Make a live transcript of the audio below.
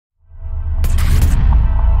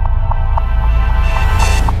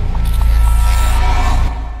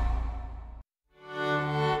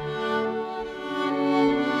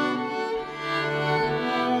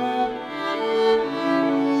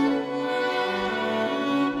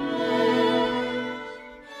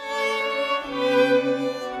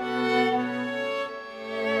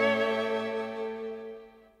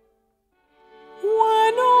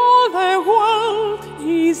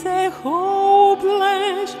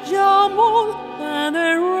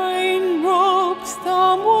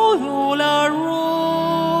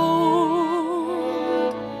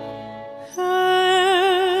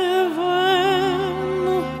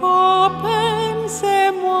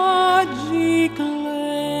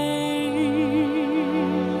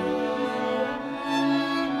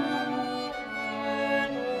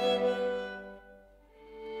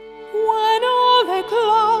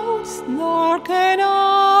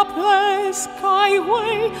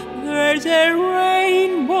there's a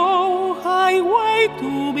rainbow highway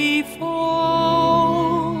to be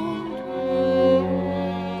found,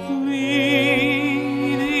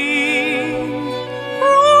 leading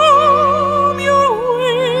from your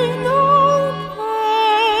window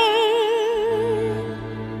pane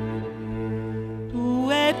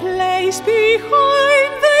to a place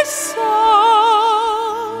behind the sun,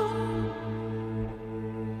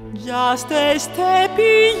 just a step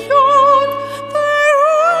beyond the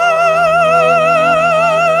rain.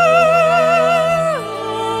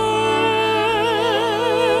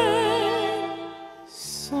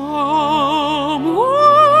 Somewhere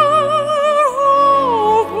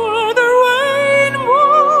over the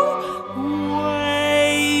rainbow,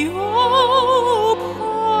 way up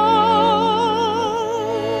high,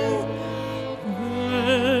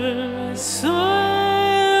 there's a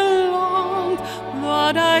land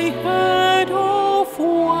that I heard of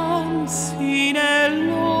once in a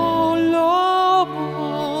lullaby.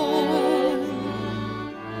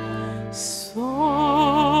 Somewhere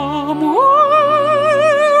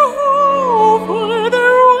over the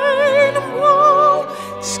rainbow,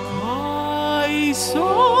 skies so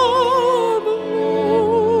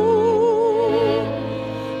blue,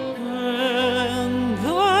 and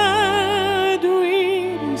the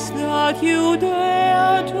dreams that you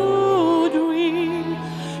dare to dream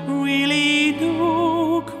really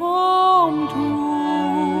do come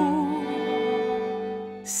true.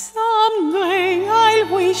 Someday I'll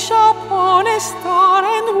wish upon a star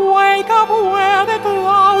and wake up where the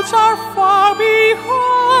clouds are far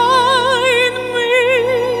behind me,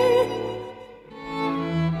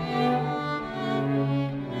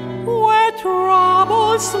 where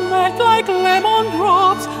troubles melt like lemon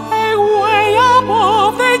drops away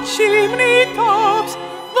above the chimney tops.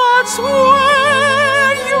 That's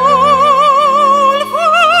where you'll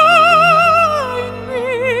find me.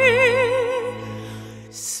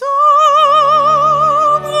 Somewhere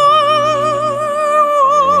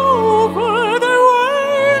over the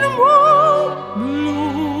rainbow,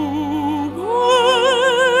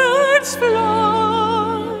 bluebirds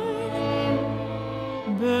fly.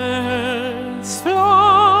 Birds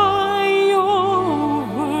fly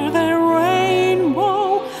over the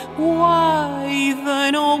rainbow. Why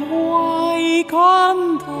then, oh, why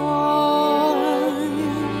can't I?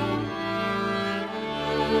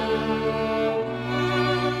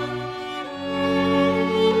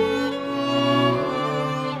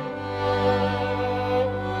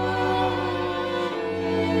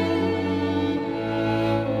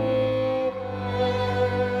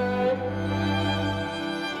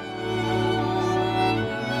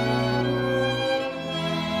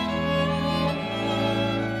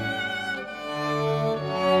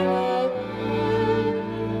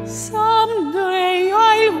 Someday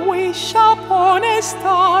I'll wish upon a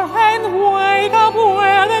star and wake up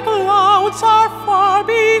where the clouds are far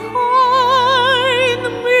behind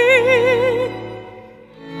me,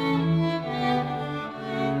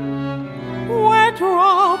 where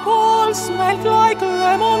troubles melt like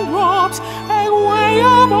lemon drops away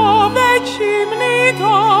above the chimney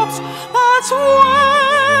tops. That's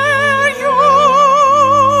where